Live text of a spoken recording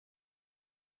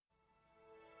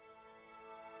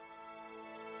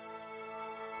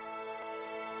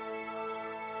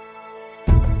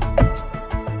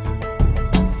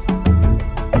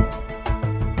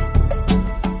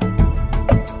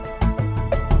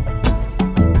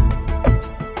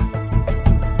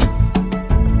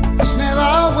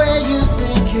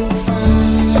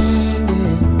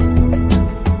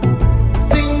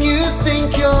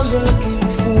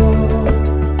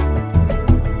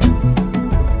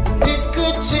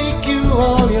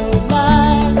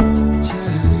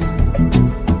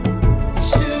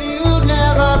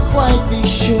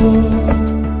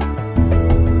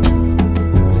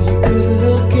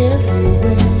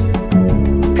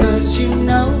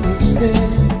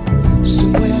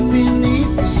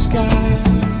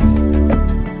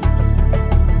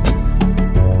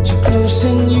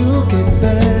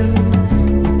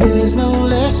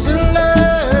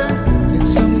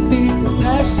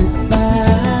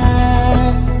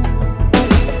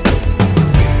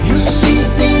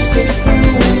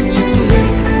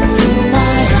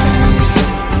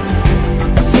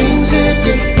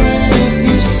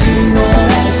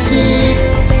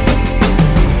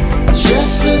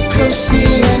Just look closely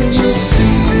and you'll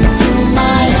see through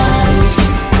my eyes.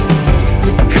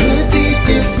 It could be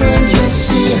different, you'll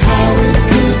see how it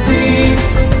could be.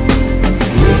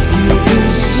 If you can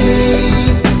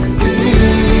see.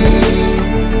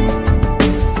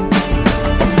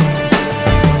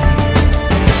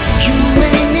 You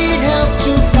may need help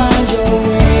to find your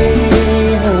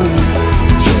way home.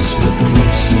 Just look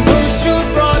closely. Those who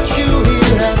brought you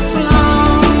here have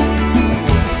flown.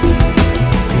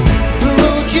 The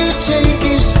road you take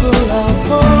is full of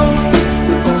hope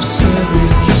or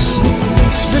sadness.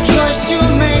 The choice you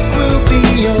make will be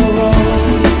your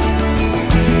own.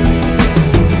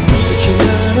 But you're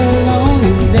not alone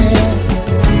in there.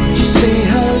 Just say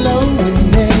hello in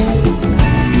there.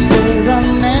 'Cause there are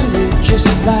many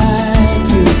just like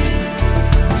you.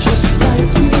 Just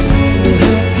like you. They'll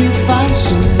help you find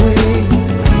some way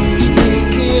to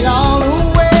make it all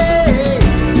away.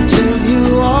 Tell you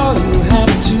all you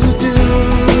have to do.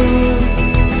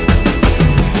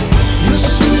 You'll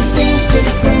see things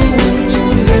different when you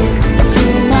look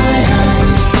through my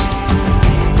eyes.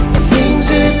 Things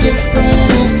are different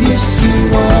if you see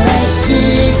what I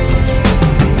see.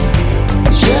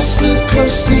 Just look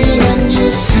closely and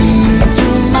you'll see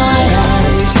through my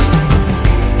eyes.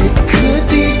 It could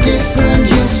be different,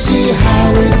 you'll see how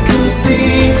it could be.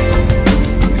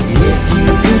 If you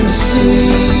can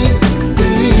see.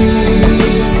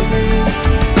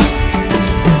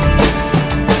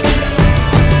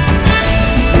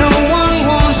 No one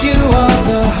warns you of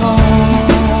the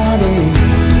heartache.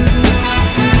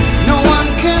 No one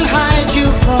can hide you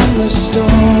from the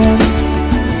storm.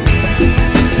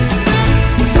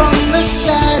 From the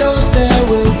shadows there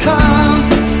will come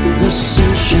the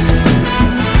sunshine,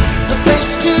 the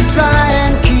place to try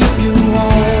and keep you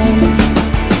warm.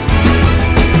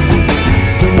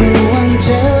 But no one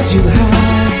tells you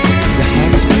how. Your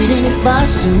heart's beating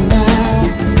faster now,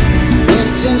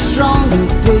 getting stronger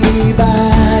day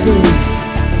by day.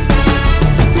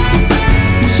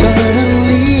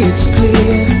 Suddenly it's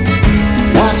clear,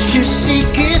 what you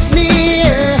seek is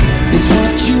near. It's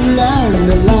what you learned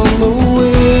along the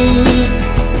way.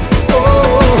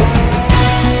 Oh,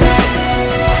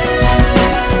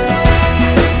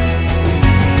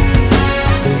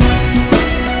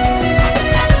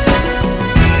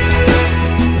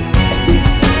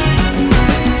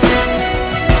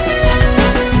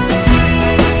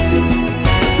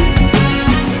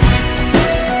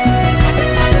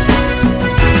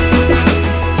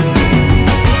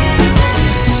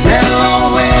 it's never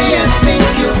where you think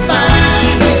you'll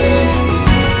find it.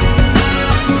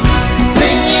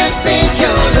 Thing you think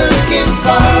you're looking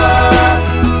for.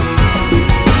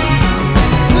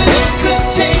 Well, it could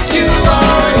take you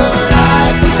all your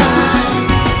lifetime.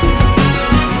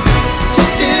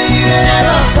 Still you'll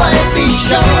never quite be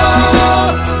sure.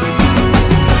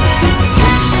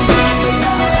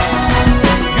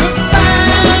 You'll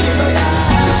find it.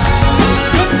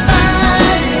 You'll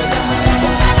find it.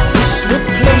 Just look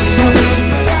closely.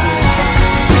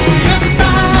 You'll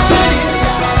find it.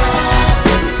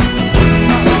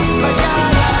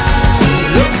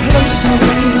 Look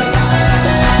closely.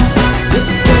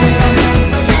 It's there.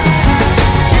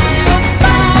 You'll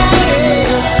find it.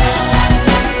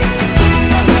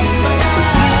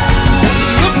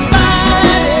 You'll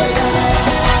find it.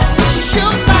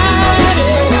 You'll find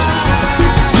it.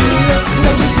 Look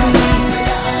closely.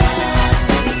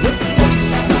 Look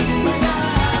closely.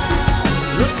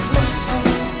 Look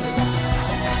closely.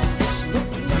 Look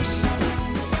closely.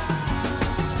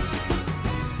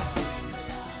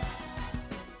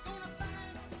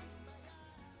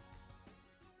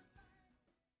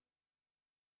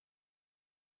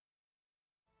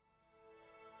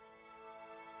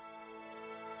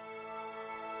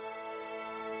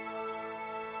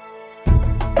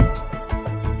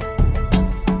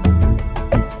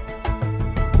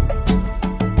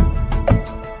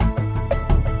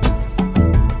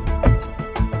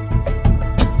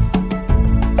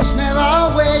 It's never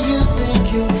where you think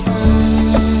you'll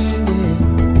find it.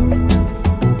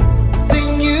 Thing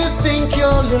you think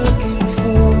you're looking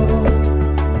for.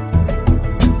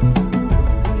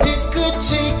 And it could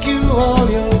take you all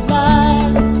your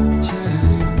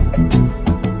lifetime.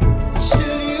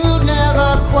 Still you'd never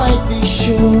quite be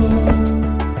sure.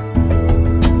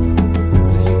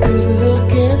 But you could look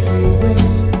everywhere,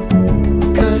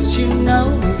 'cause you know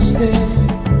it's there,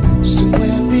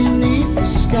 somewhere beneath the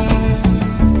sky.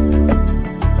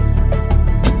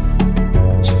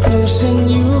 Too close and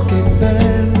you'll get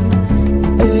burned.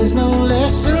 There's no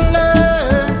lesson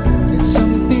learned, and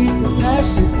some people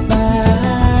pass it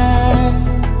by.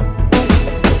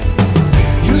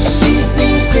 You see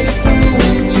things different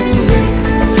when you look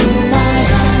through my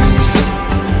eyes.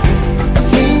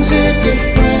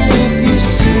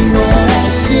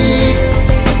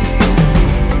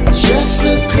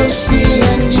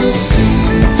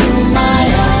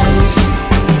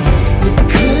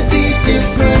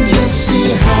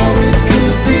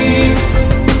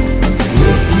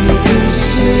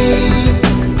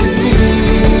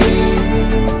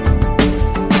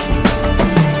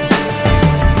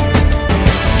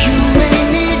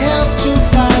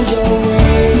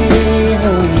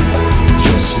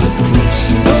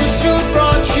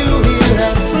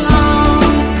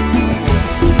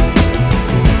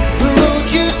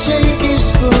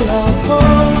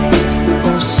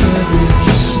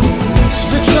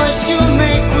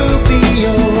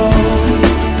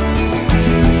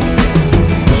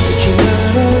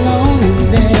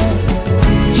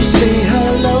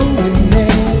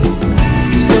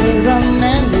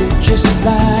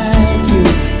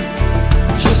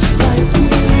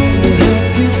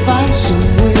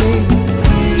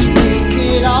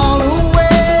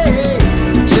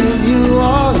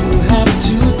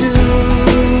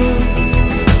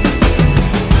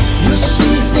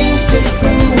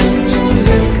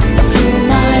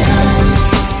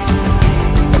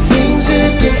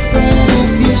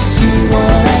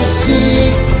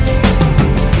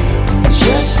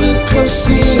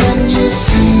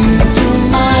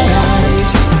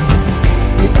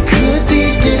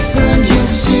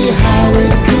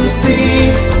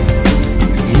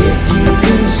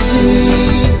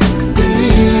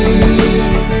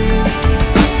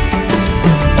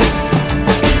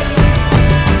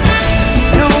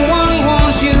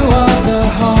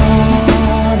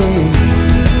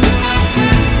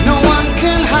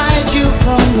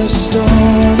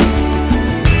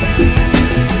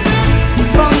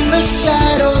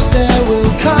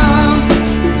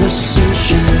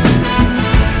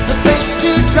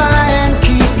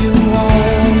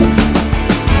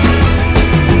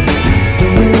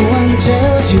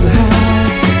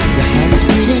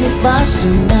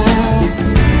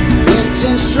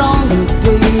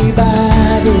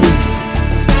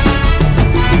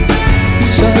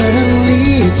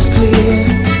 clear.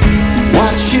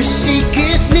 What you seek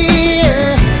is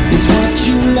near. It's what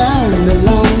you learned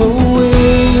along the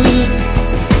way.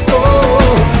 Oh.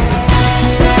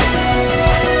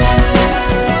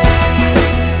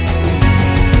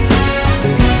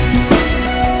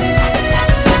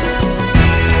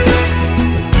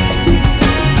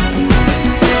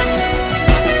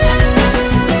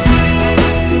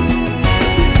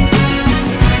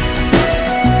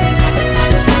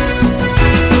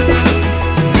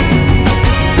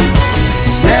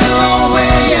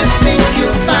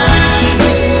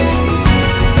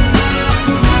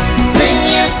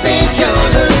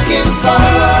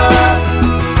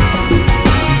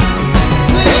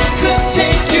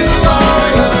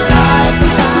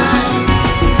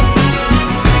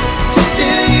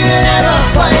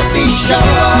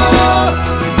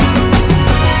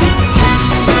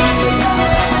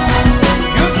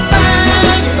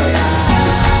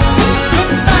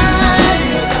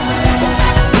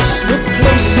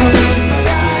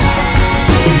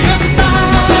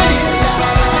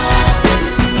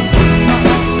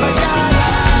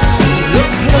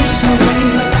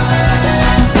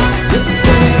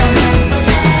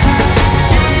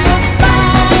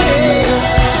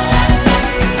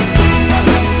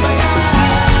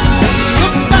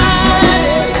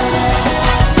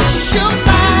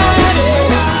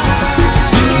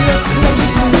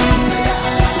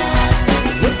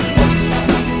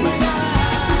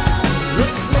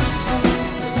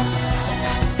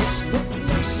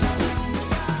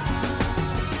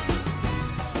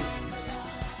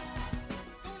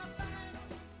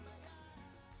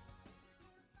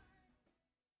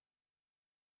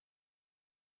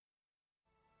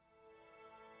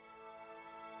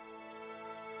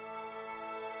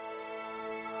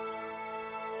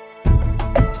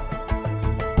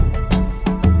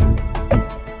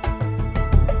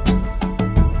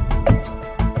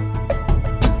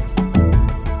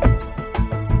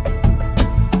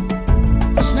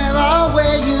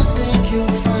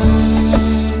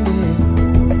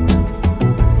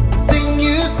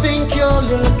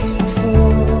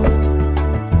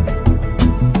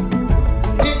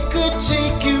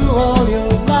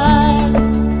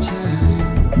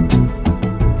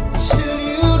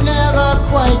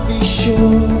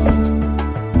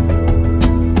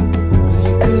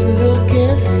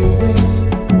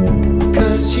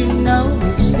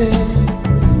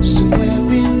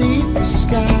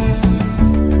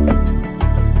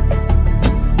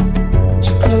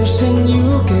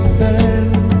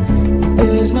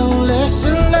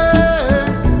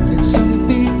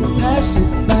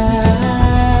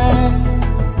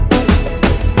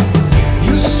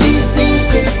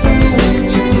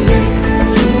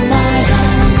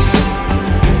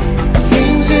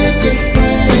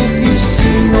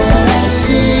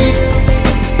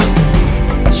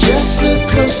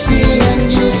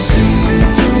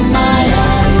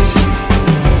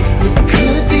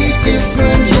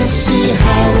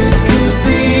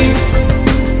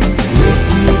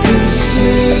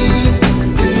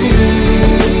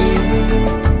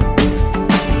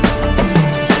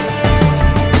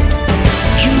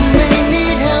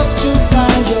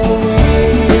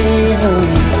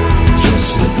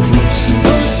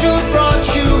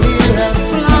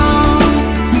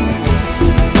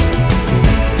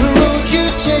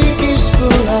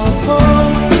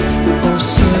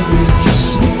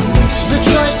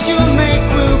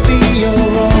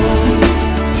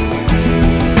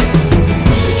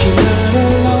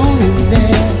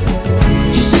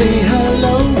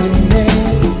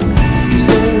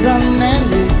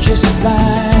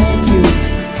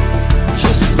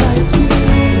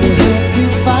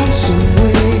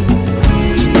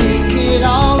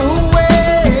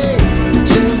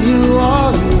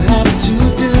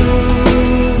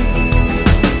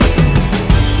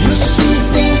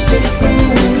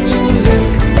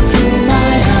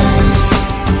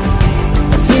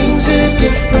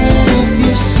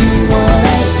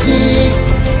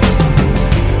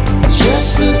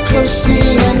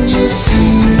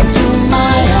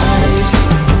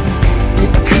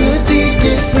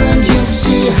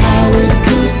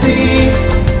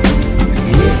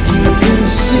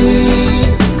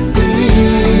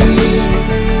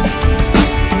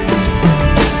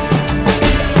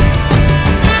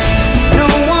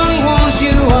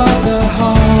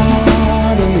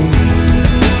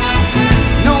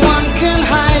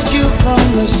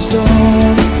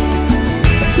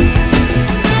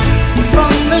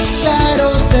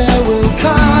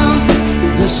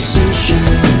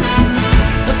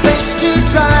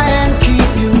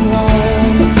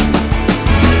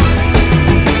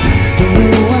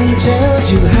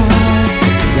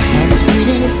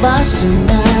 faster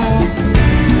now.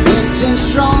 getting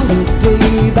stronger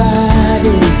day by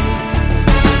day.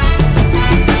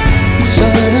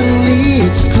 Suddenly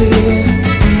it's clear,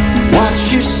 what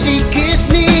you seek is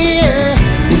near.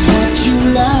 It's what you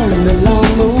learned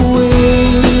along the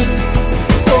way.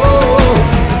 Oh.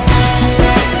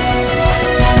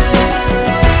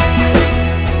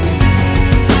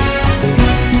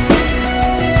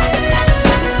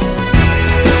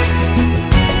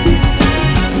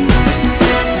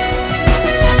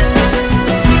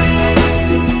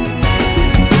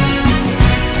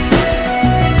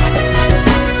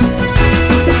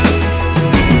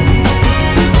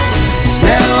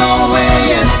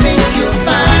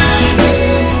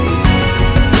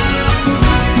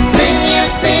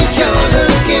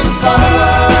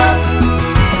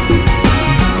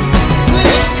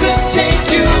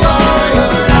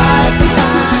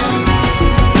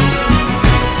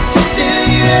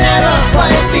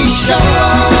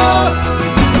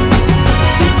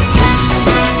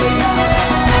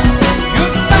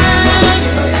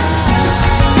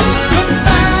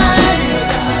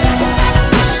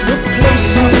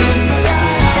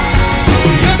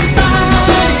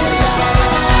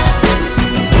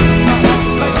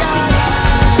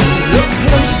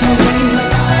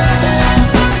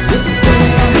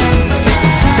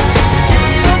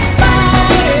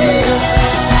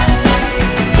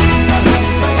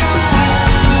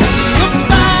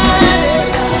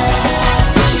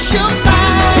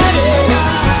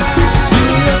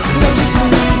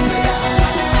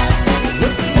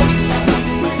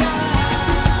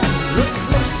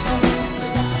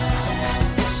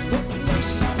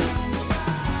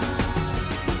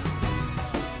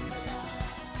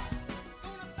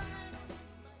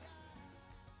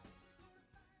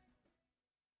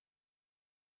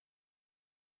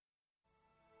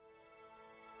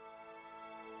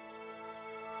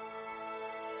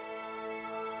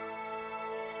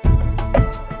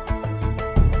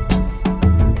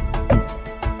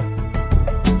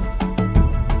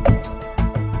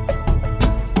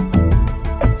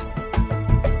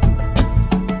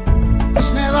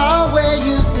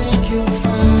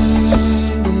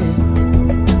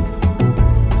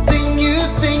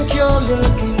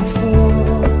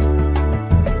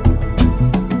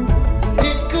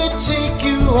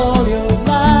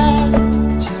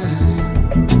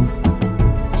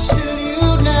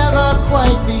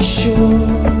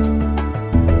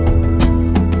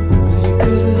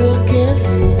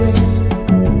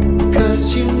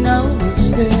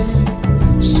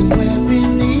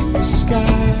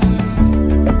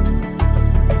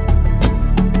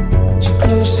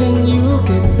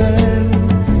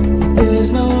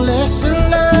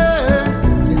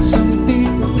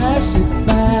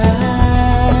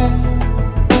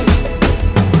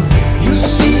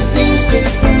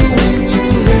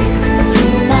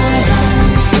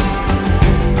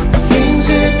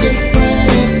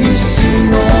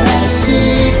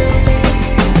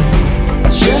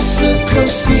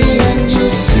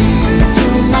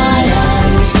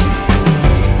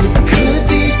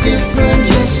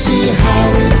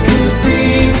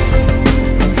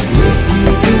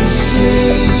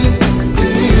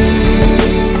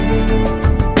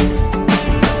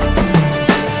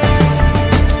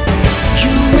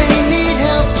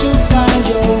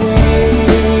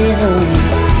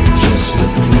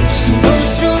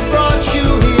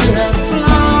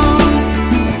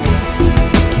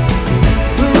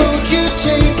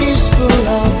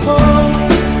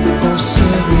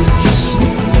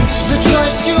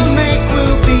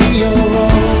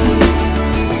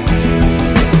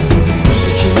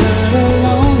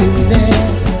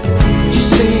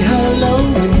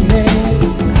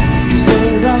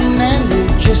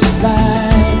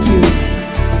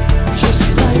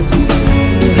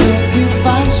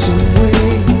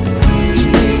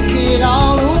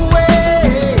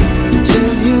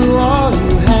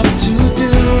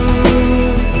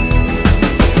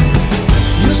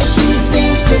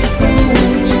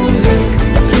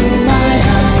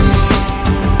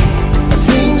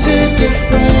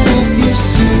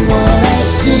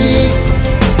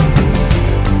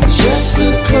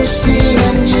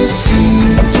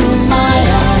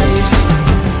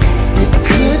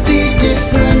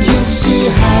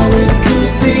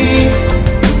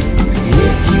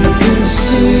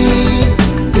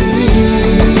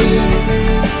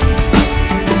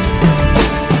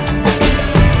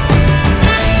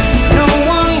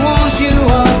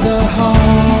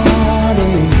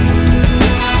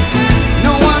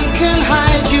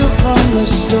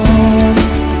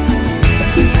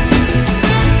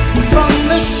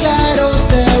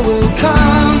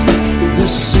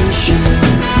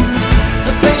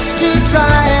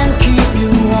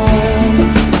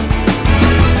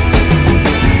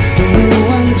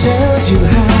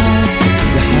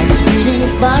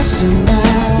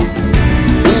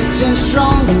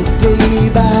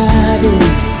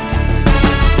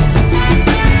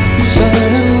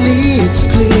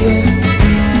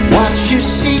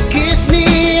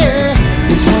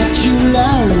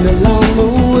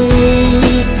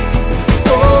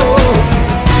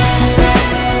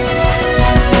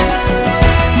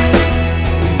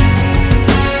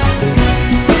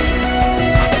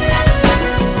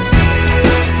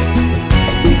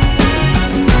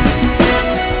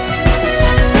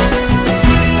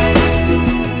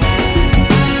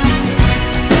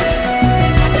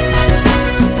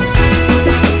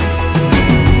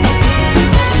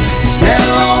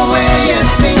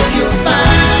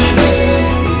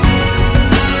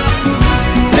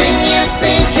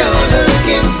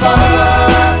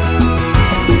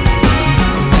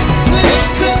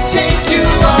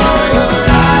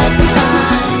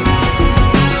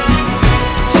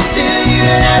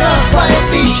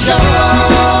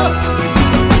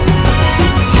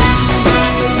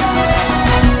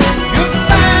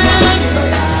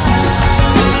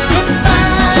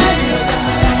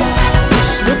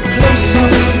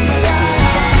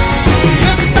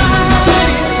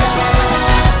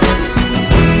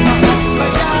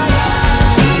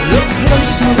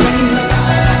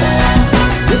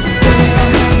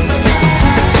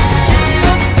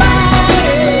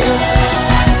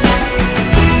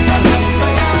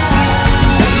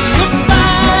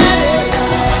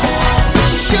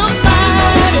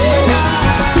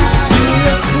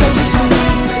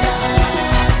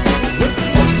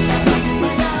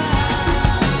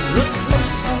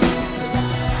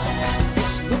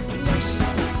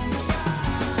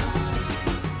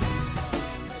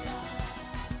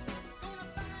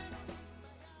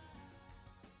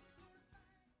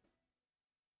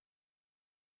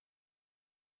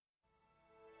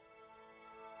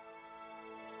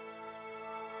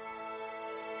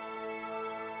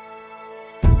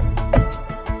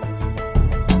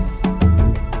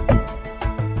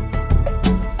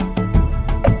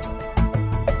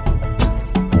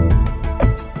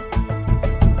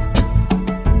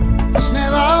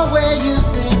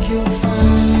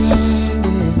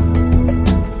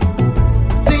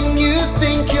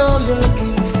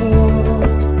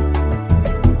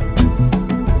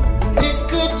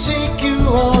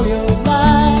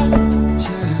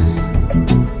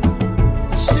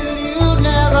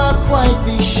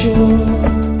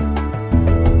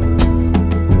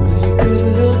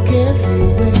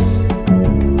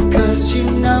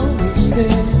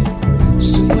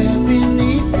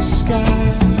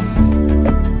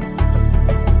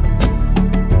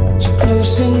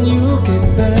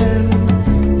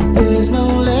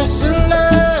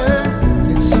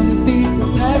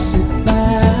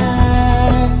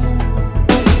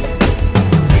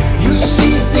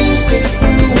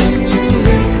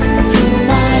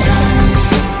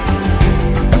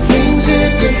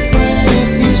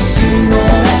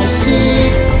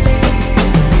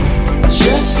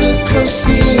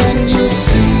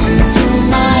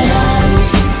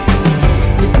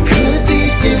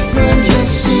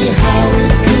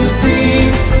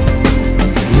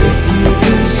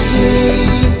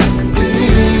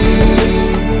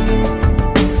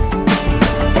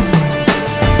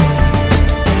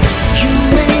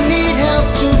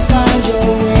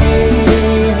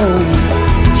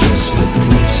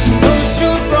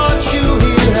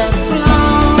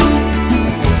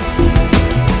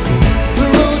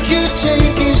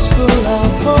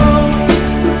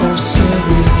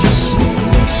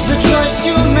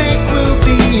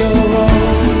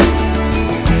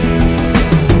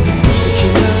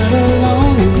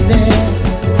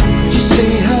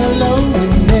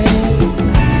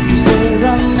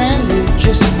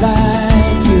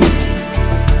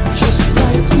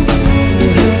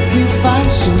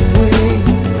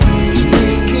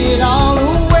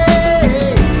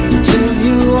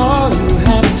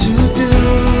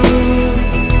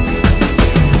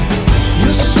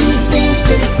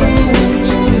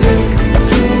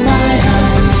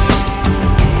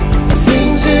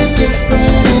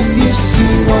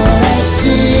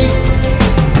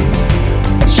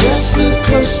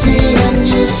 closely and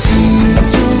you'll see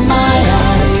through my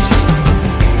eyes.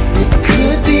 It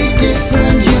could be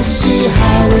different, you'll see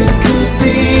how it could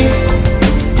be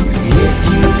if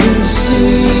you can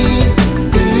see.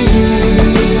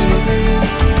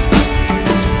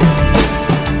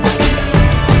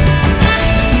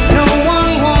 No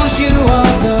one warns you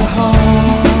of the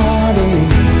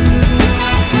heartache.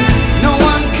 No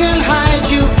one can hide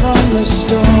you from the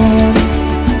storm.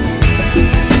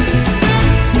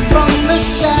 From the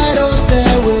shadows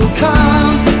there will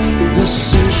come the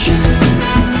sunshine,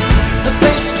 a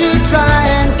place to try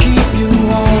and keep you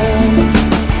warm.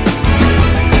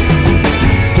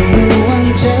 But no one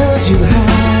tells you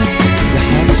how your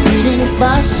heart's beating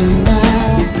faster now,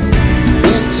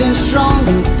 getting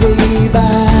stronger day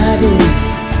by day.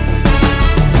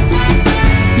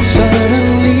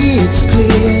 Suddenly it's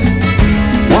clear,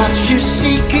 what you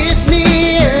seek is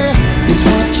near. It's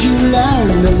what you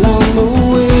learned along the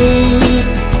way.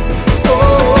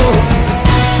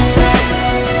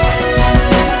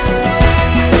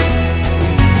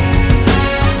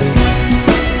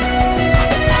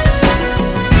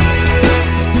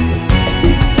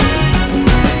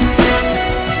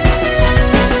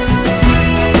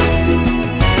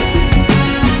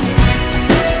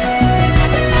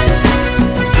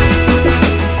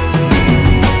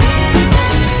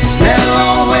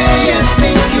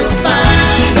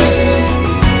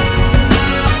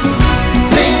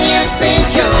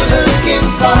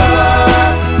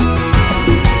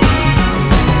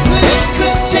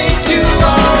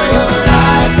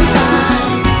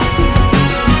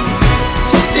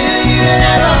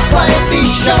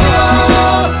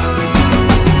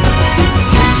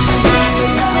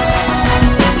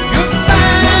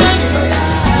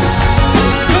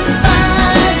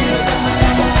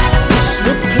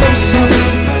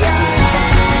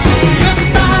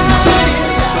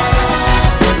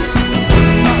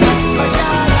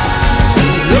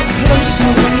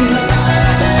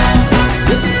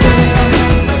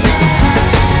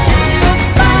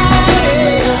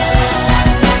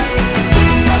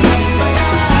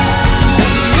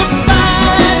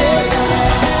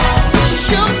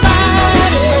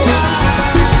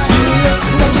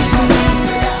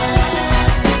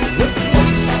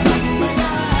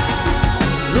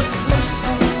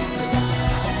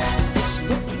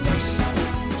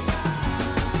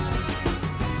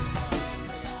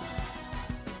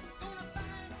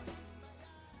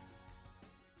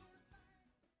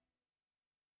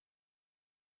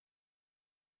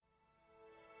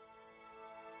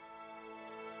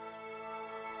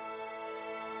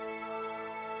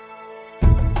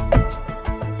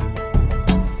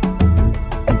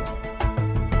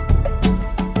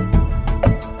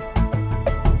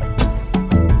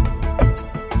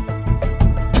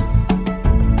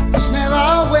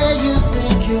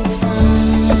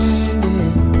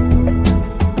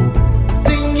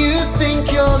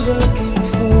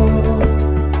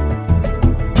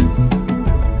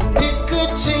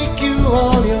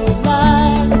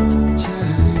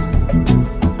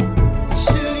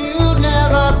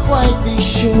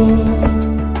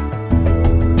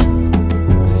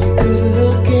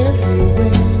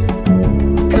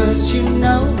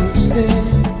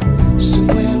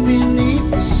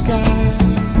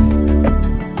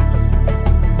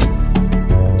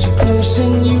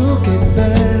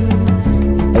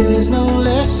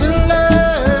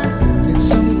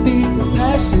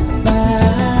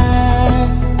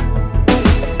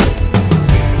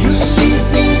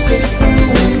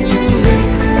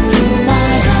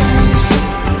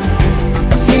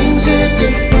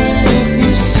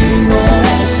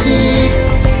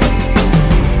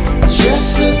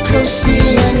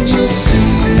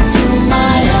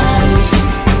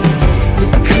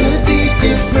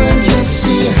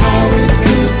 How it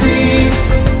could be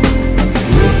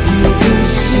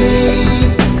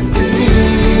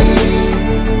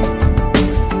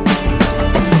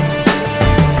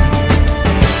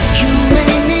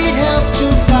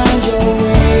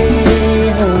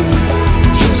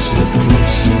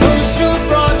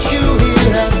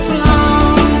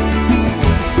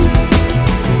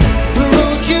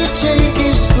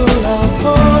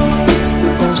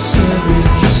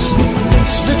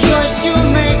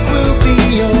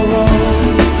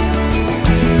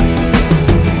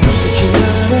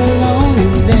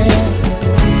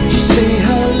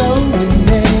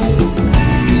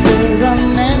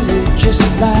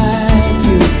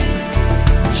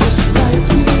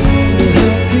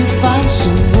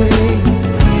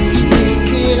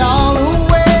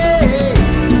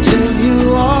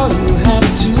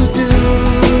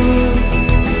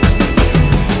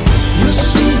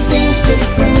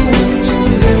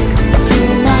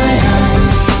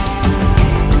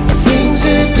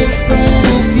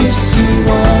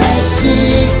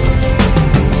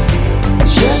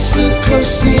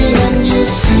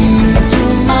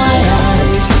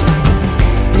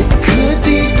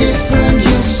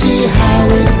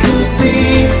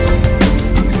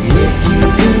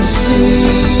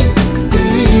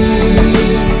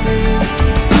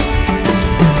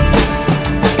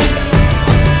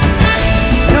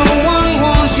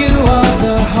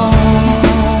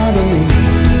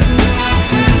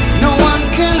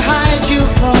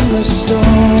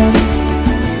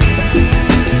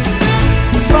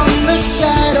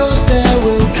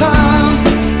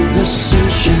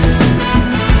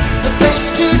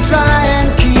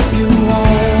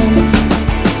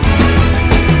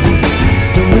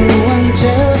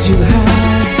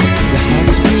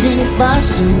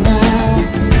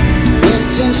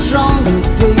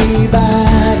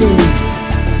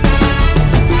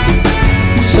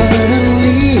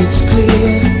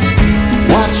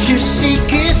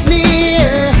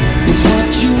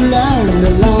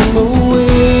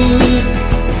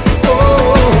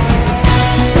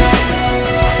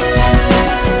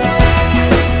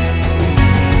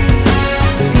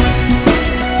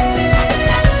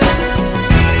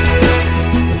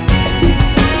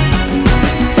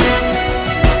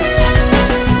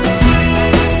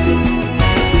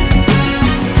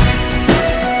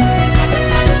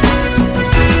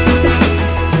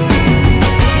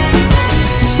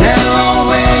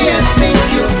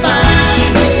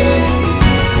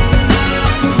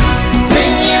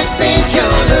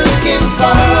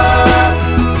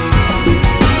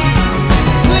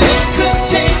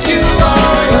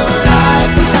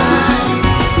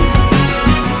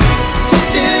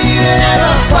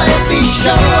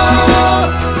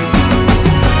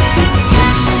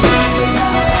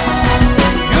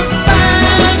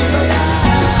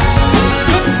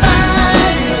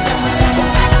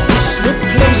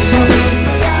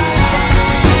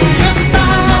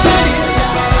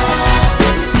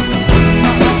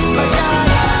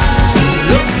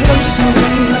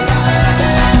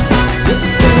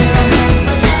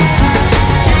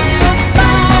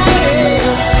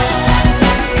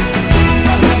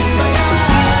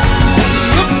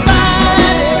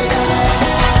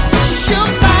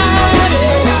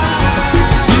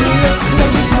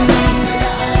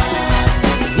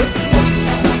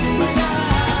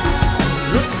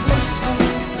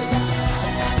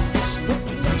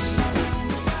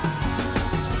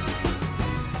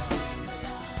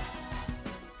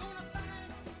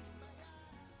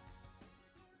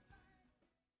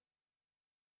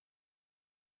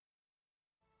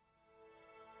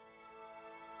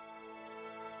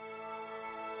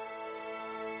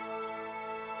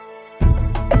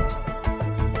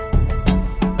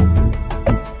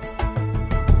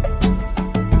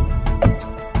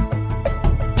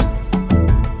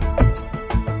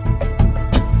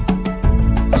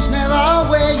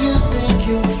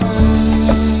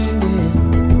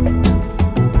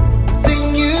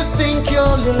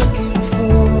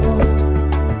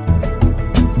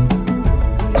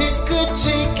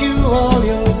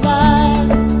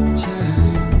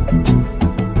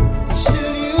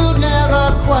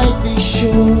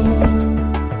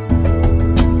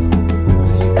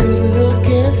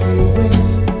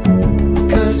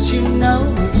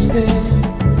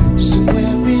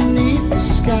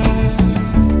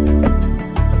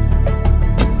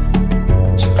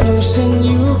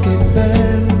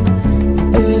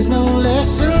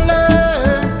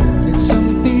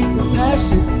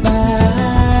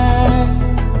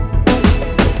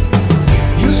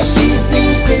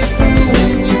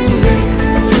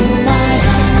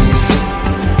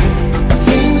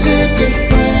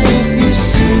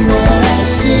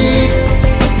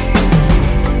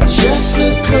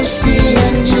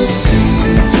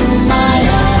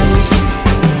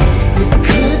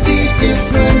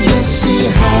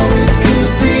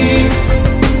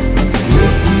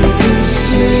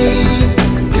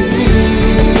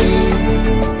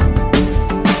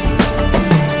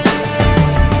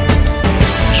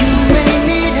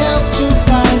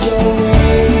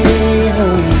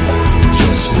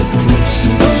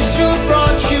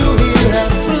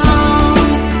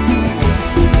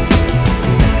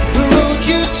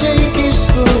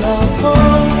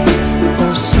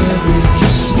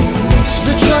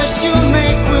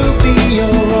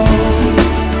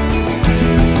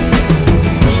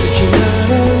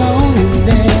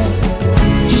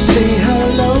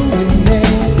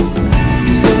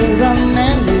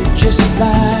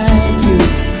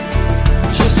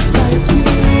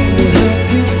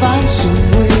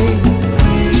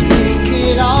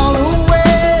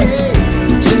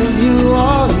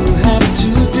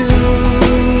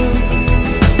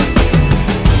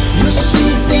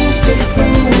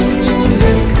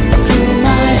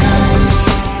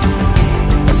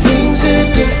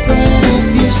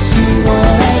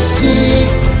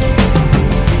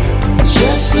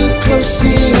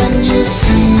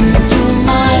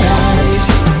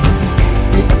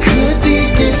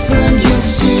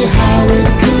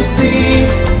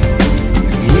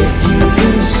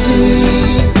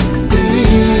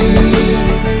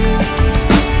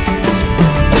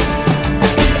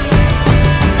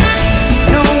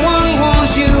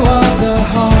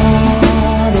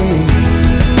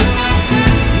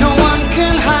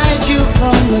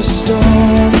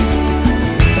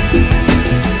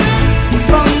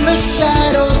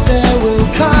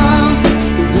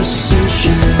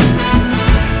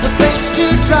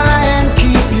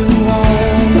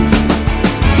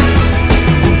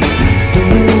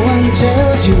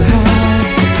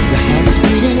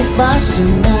faster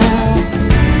now,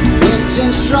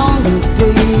 getting stronger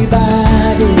day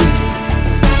by day.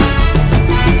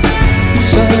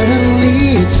 Suddenly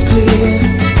it's clear,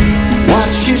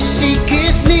 what you seek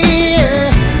is near.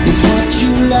 It's what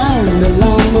you learned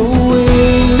along the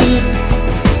way.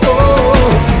 Oh,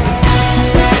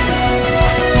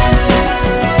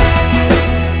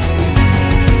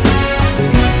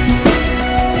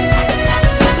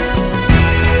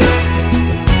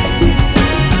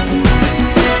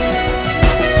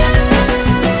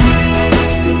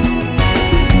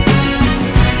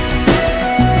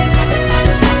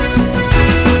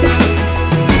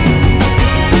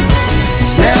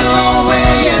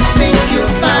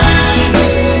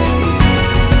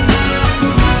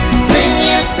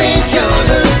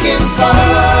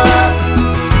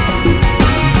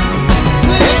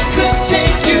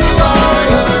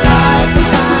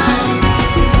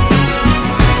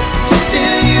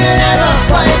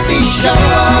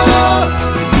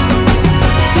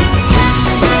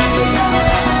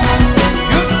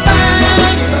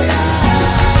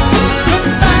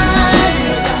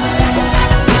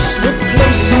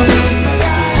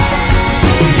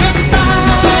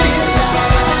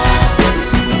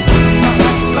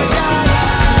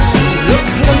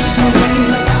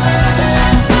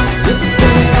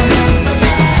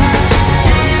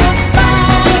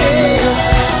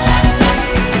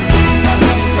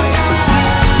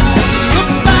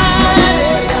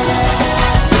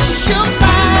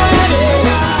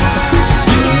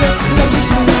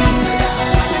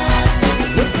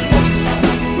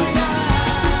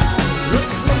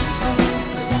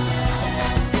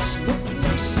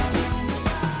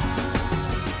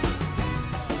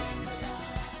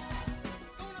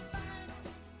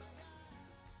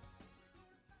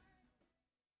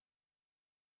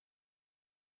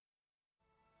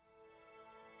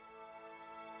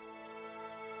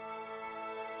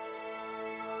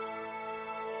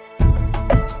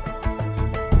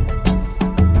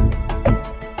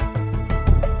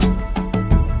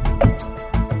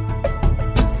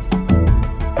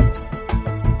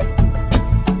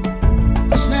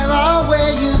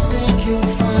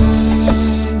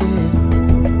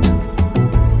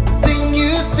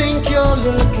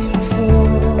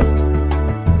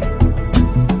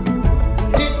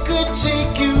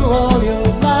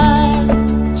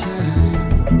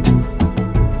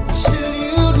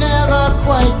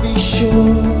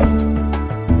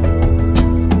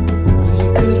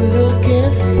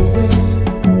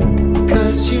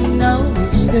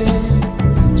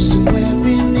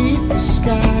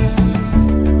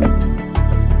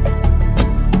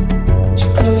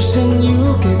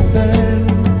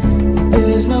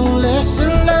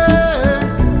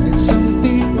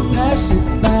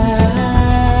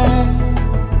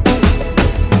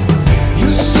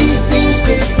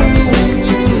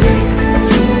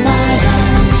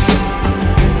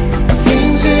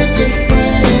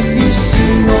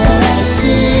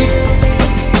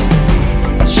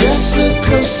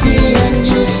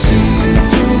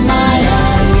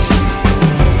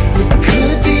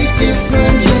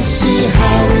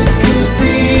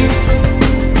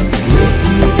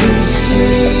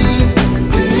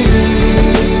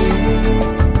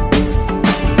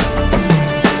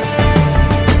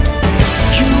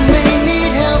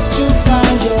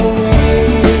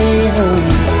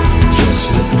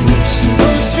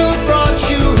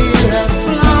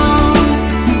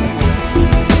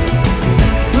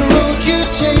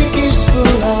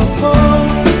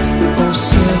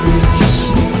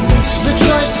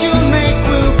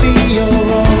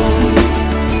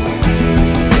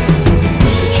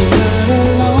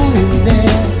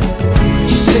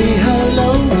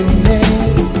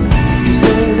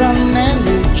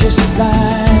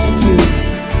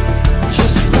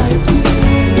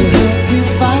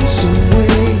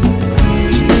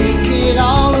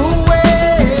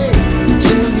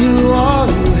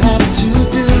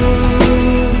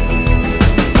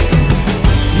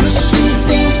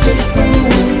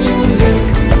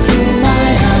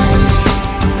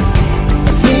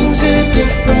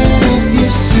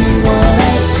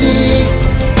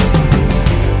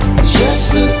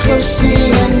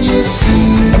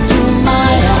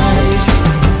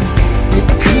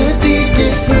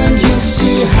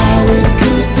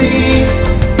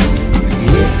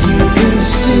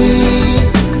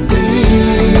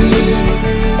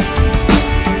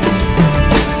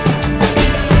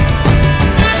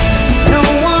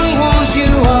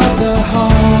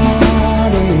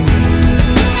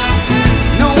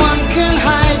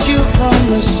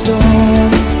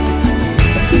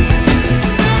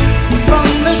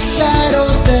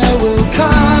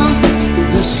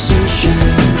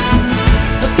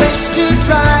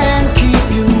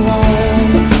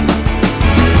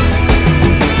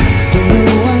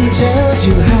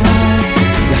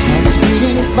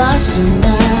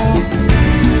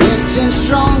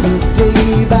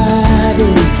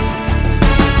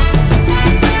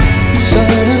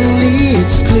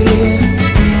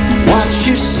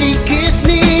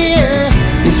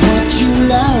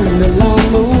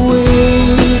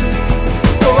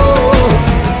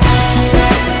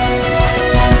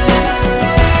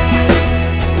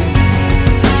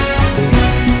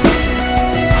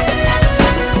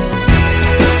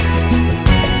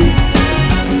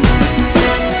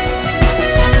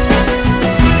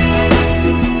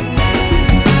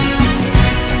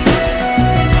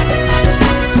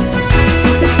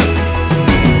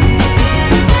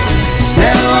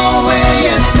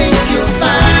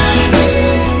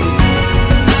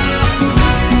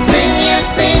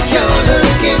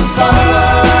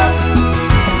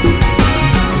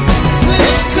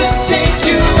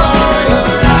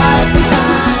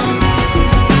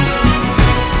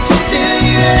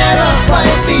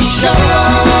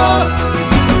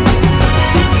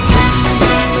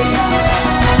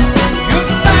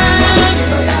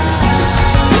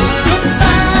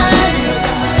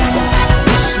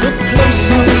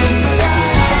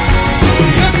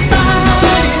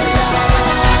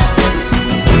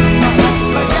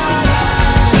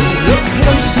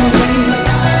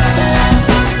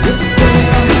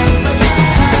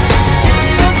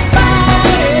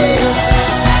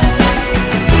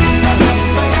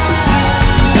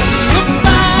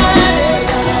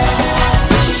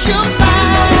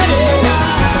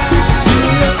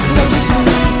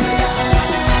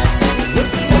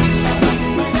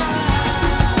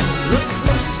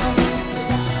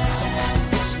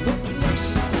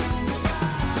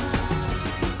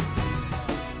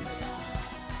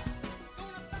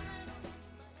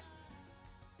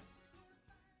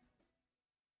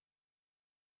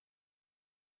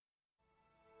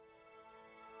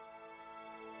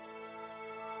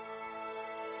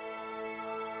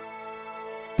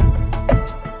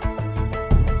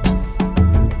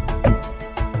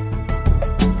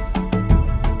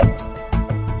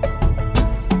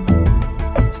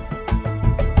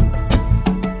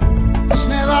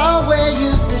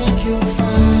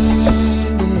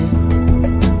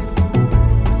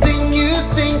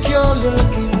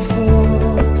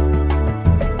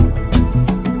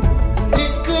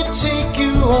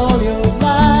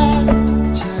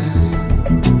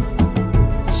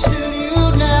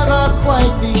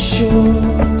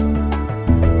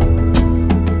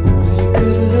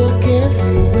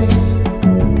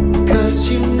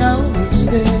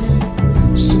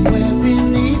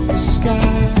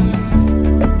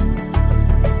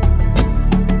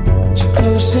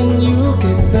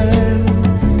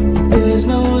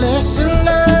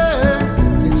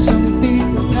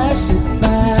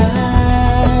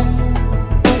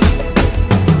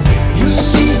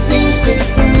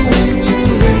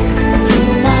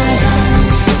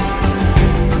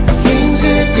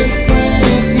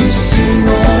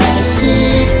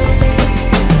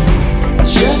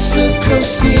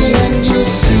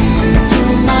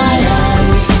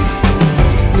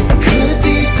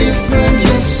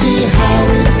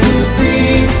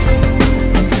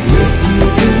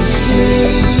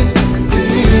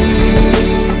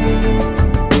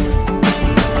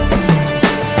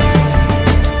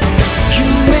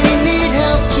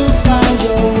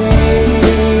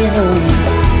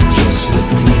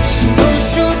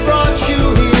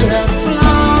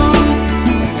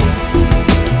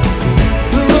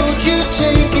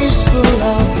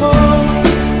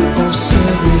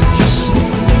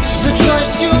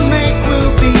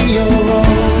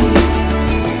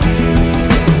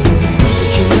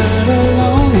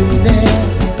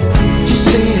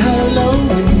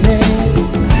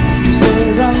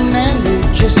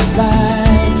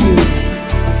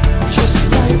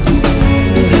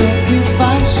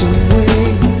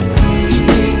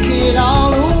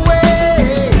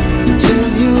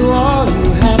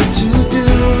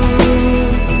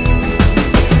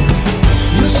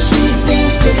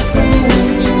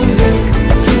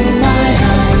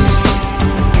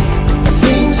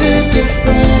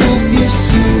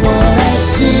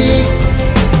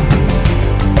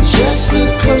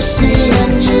 closely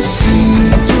and you'll see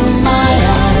through my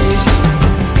eyes.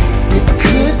 It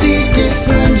could be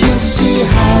different, you'll see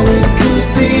how it could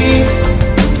be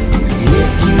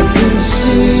if you can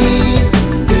see.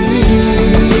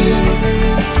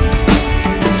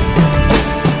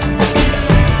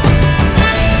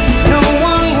 No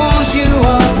one warns you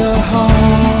of the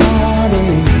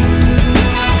heartache.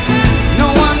 No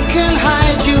one can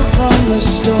hide you from the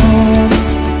storm.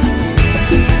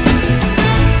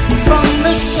 From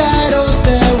the shadows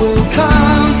there will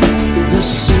come the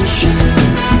sunshine,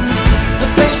 a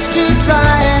place to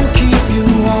try and keep you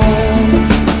warm.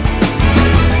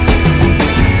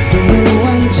 But no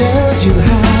one tells you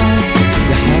how.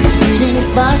 Your heart's beating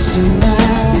faster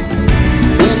now,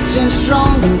 getting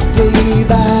stronger day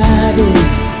by day.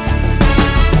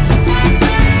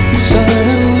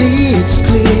 Suddenly it's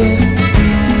clear,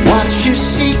 what you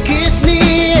seek is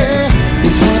near.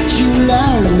 It's what you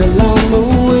learned along the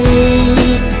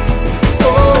way. Oh,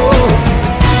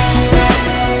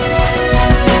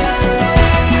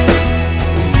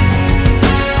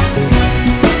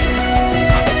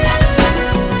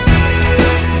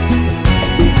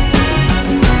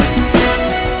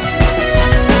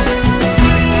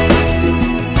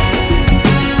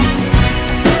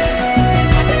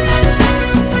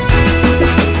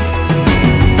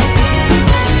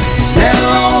 it's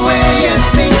never where you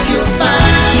think you'll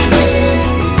find it,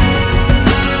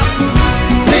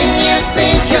 thing you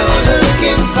think you're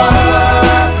looking for.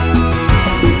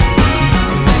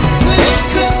 Well, it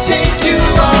could take you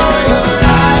all your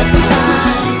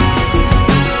lifetime,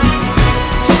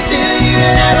 still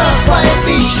you'll never quite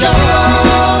be sure.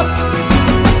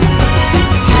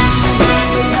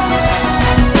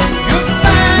 You'll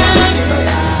find it,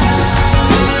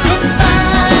 you'll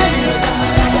find it.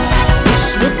 Just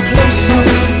look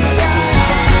closely,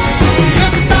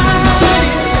 you'll find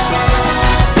it.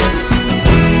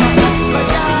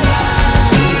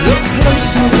 Look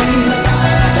closely,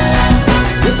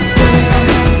 it's there.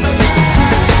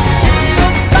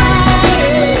 You'll find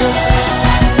it.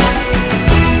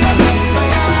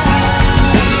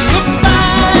 You'll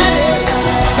find it.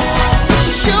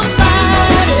 You'll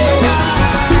find it.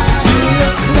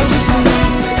 Look closely,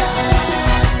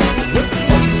 look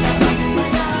closely,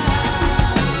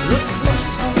 look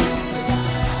closely,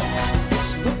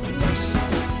 look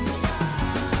closely.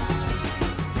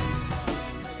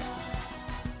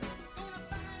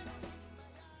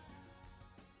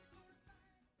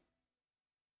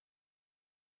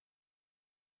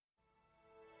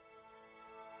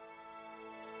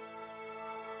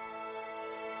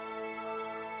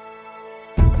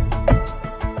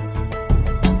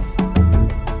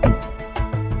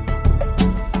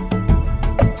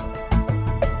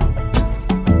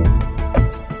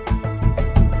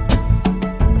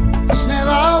 It's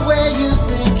never where you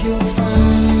think you'll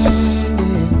find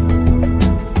it,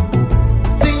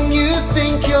 thing you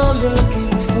think you're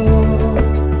looking for.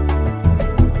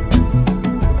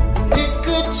 And it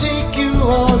could take you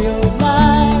all your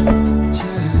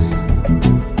lifetime,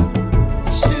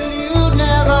 still you'd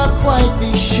never quite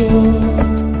be sure.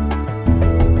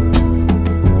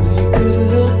 You could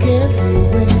look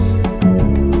everywhere,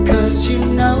 'cause you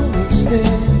know it's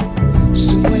there,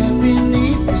 somewhere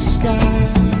beneath the sky.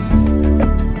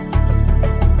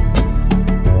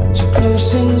 Too close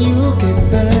and you'll get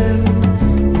burned.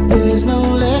 There's no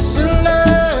lesson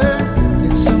learned,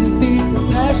 and some people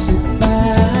pass it by.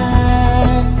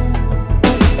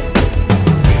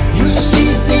 You see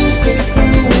things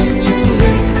different when you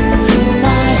look through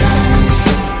my eyes.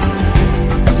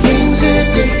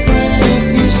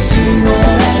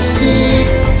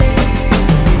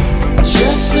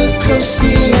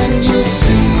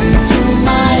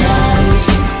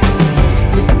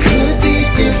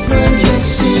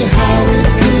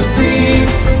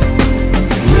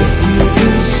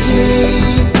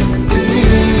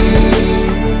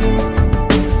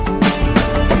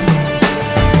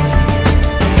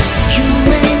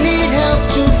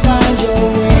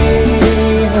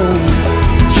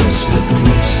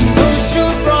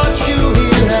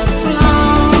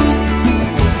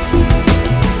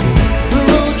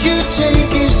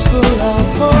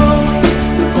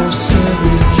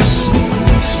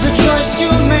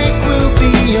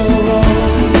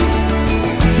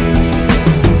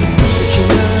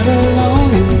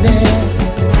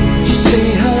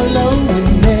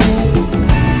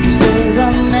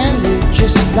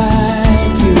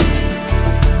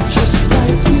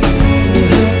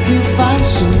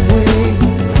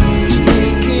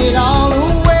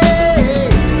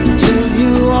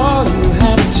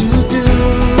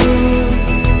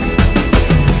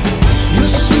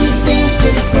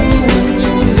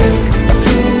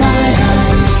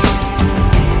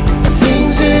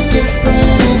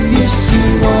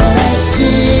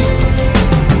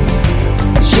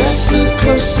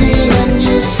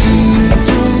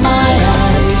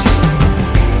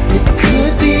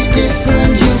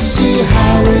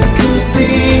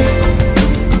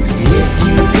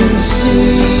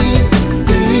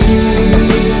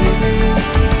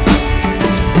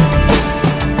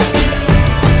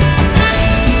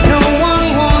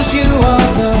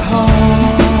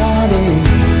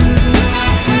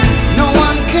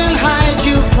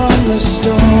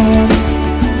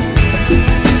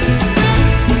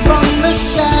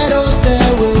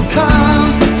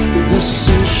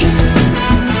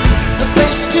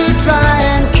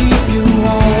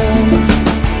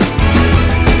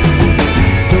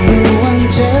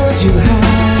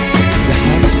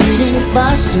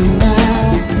 faster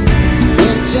now,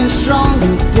 getting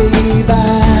stronger day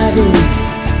by day.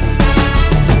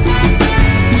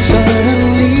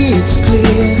 Suddenly it's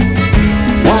clear,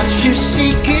 what you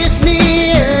seek is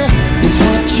near. It's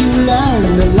what you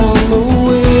learned along the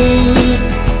way.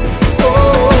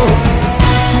 Oh.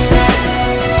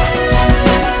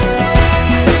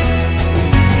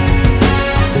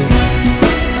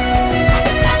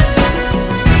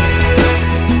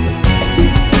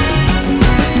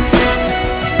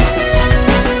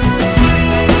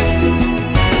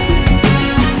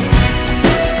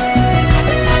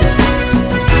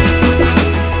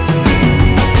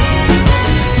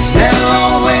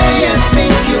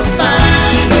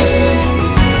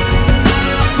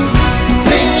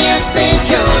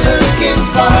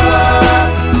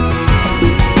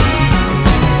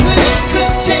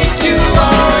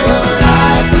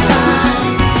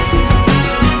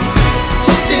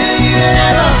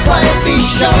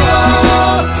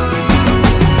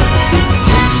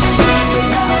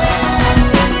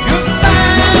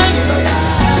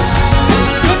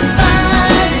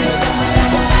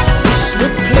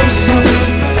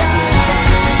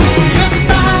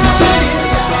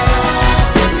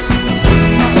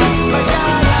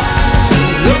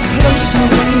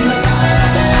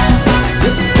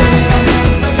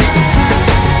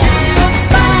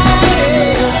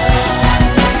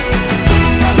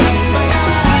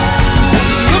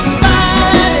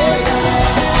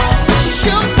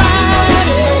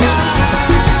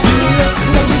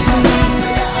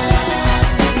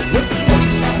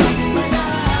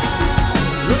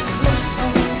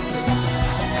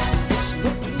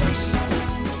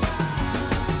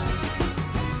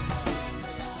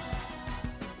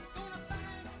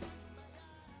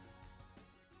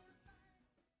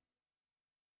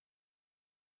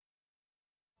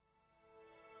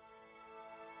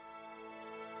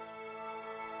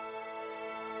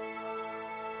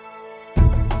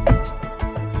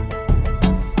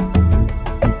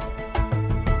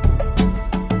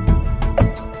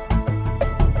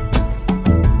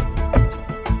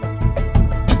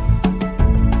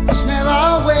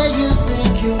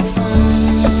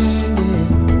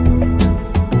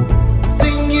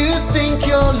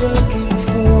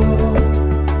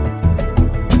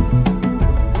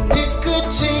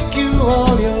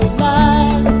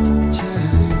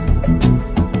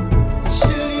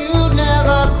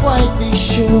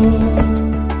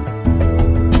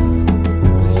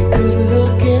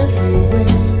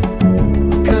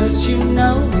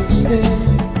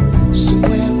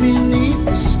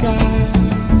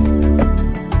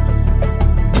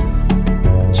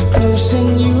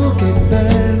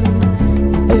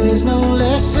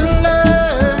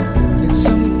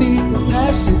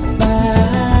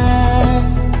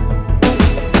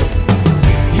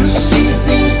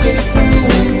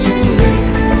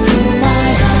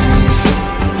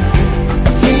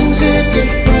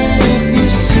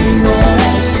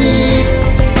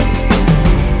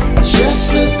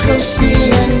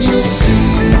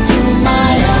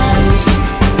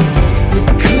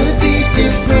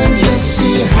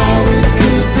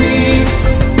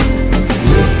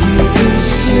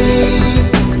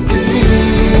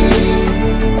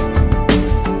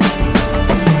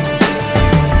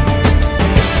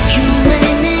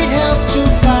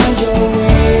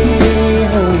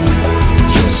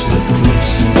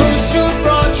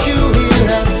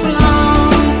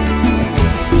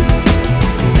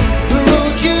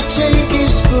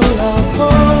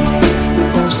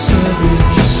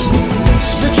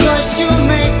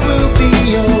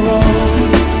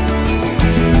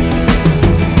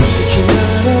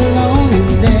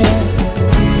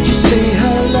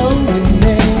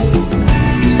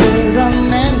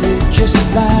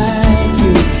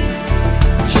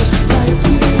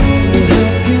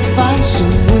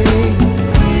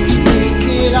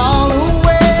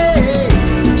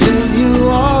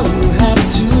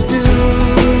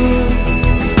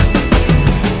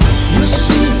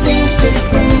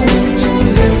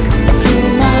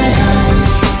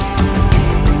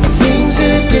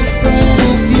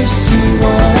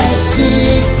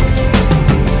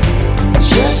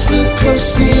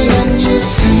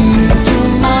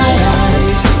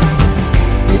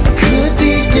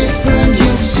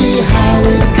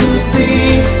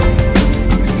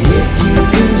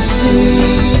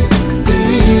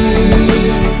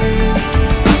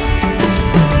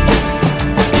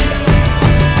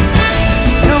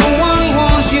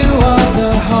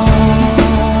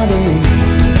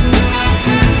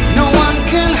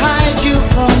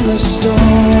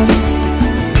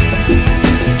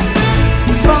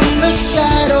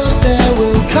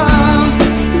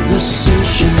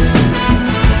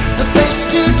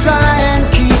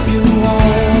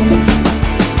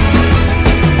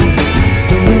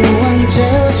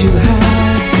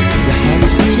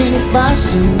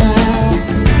 faster now,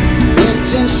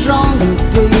 getting stronger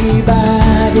day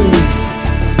by day.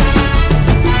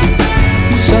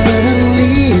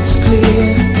 Suddenly it's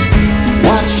clear,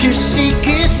 what you seek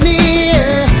is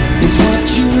near. It's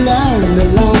what you learned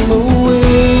along the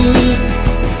way.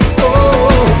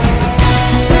 Oh.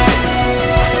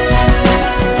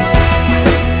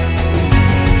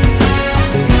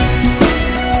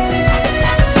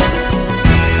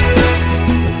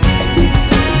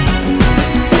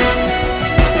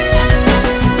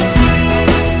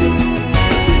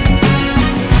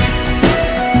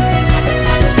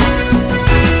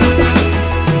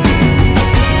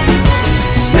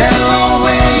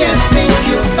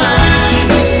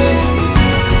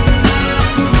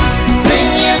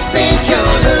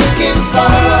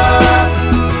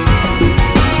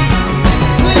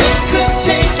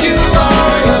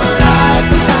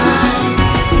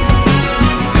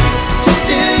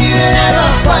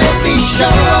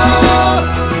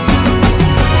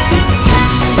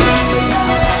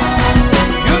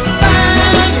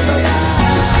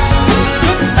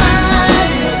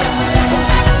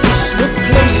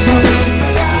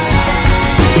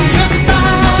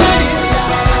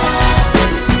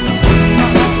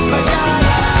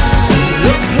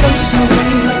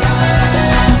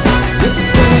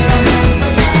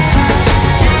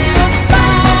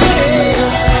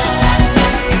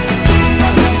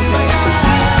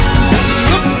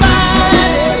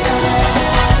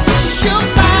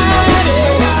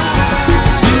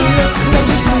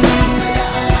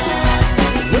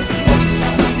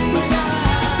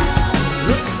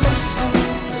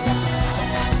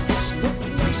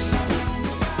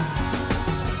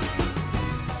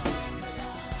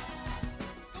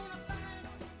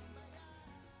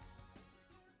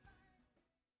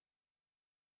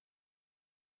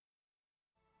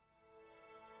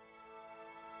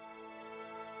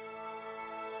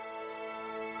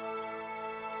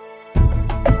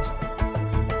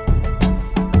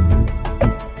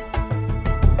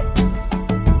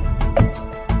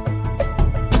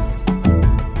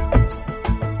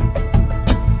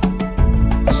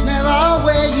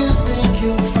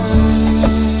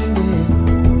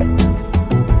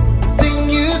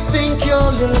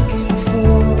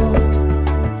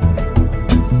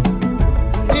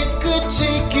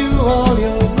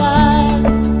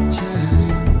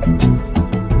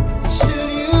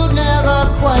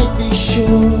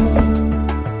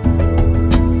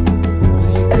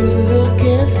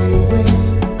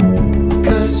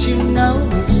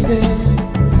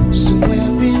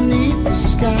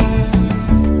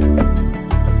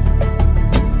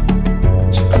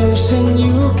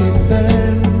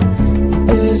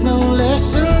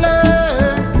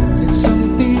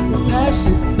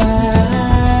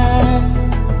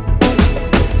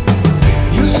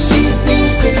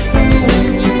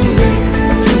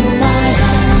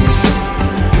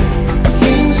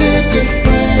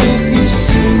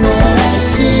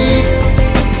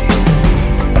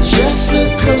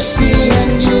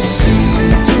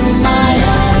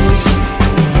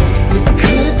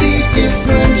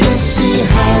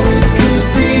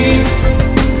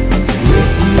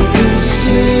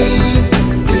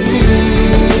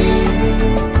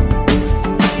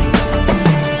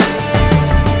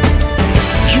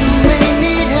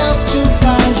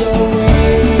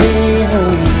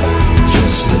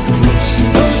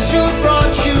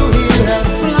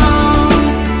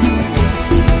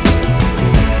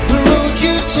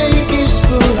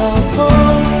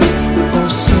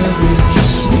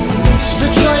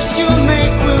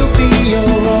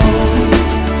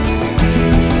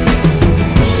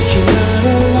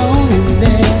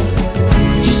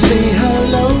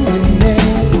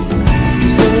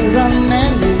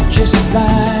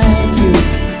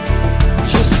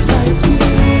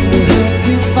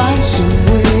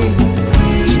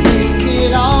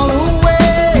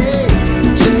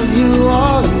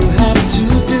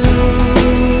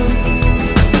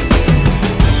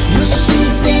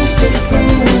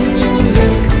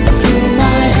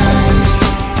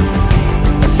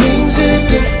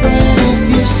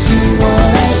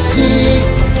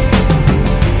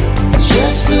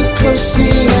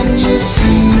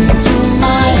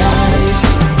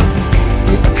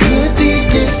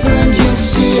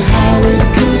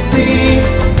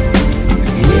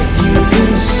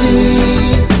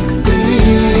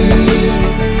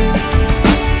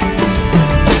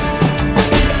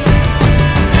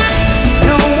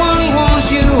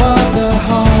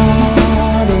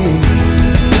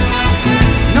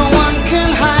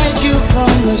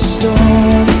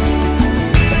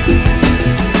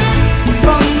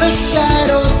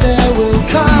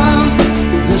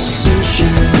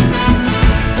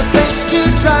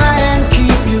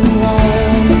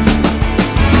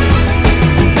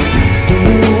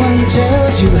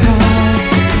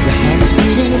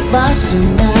 to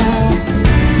me.